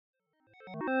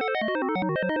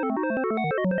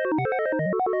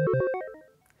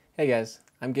Hey guys,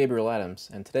 I'm Gabriel Adams,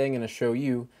 and today I'm going to show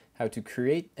you how to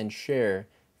create and share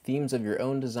themes of your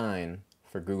own design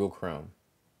for Google Chrome.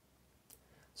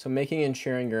 So making and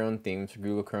sharing your own themes for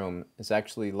Google Chrome is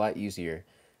actually a lot easier.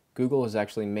 Google has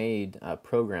actually made a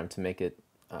program to make it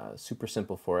super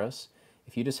simple for us.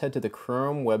 If you just head to the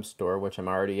Chrome web store, which I'm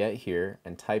already at here,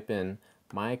 and type in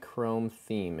My Chrome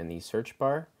Theme in the search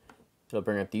bar, it'll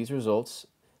bring up these results.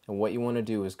 And what you want to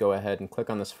do is go ahead and click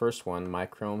on this first one, My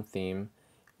Chrome Theme,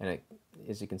 and it,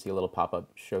 as you can see, a little pop-up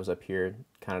shows up here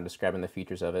kind of describing the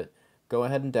features of it. Go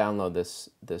ahead and download this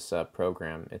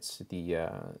program. It's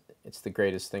the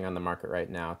greatest thing on the market right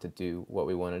now to do what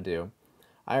we want to do.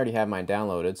 I already have mine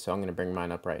downloaded, so I'm going to bring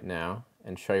mine up right now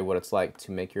and show you what it's like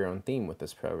to make your own theme with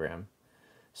this program.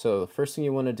 So the first thing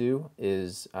you want to do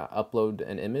is upload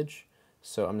an image.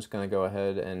 So I'm just going to go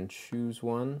ahead and choose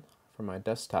one for my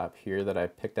desktop here that I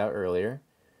picked out earlier.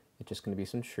 It's just going to be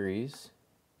some trees.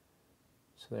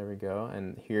 So there we go,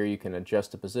 and here you can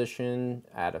adjust the position,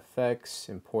 add effects,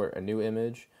 import a new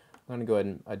image. I'm going to go ahead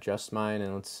and adjust mine,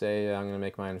 and let's say I'm going to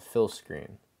make mine fill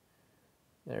screen.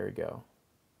 There we go.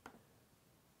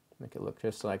 Make it look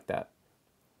just like that.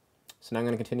 So now I'm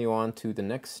going to continue on to the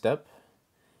next step,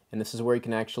 and this is where you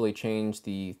can actually change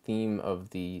the theme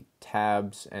of the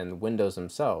tabs and windows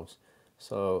themselves.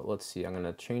 So let's see, I'm going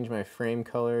to change my frame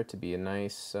color to be a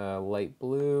nice light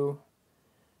blue.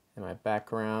 And my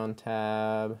background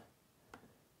tab,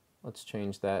 let's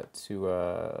change that to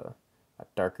a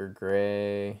darker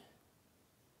gray.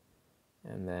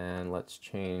 And then let's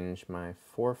change my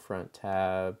forefront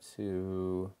tab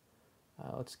to,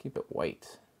 let's keep it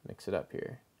white, mix it up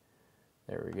here.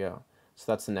 There we go.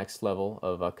 So that's the next level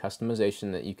of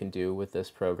customization that you can do with this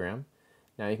program.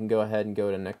 Now you can go ahead and go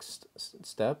to next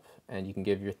step, and you can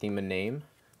give your theme a name.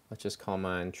 Let's just call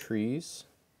mine Trees.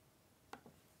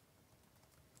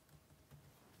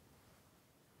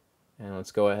 And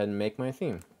let's go ahead and make my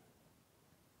theme.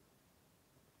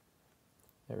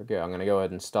 There we go. I'm going to go ahead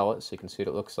and install it so you can see what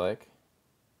it looks like.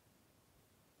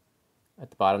 At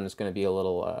the bottom there's going to be a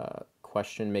little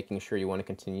question making sure you want to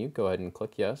continue. Go ahead and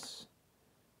click yes.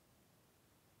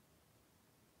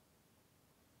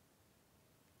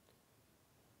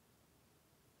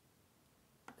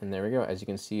 And there we go. As you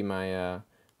can see, my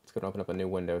let's go and open up a new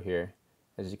window here.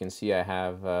 As you can see, I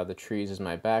have the trees as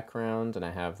my background, and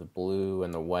I have the blue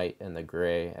and the white and the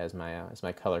gray as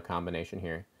my color combination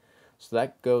here. So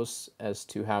that goes as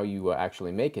to how you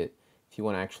actually make it. If you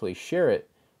want to actually share it,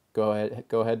 go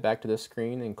ahead back to this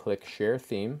screen and click Share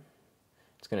Theme.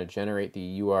 It's going to generate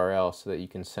the URL so that you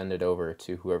can send it over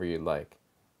to whoever you'd like.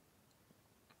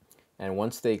 And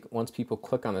once people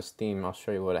click on this theme, I'll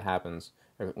show you what happens.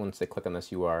 Or once they click on this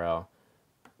URL,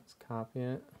 let's copy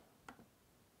it.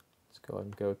 Let's go ahead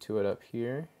and go to it up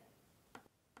here.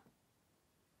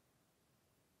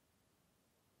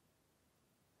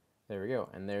 There we go,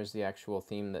 and there's the actual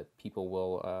theme that people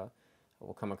will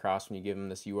come across when you give them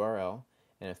this URL.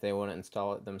 And if they want to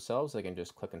install it themselves, they can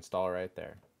just click install right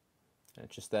there. And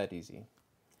it's just that easy.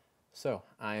 So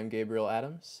I am Gabriel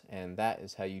Adams, and that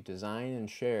is how you design and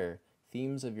share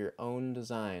themes of your own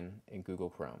design in Google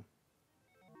Chrome.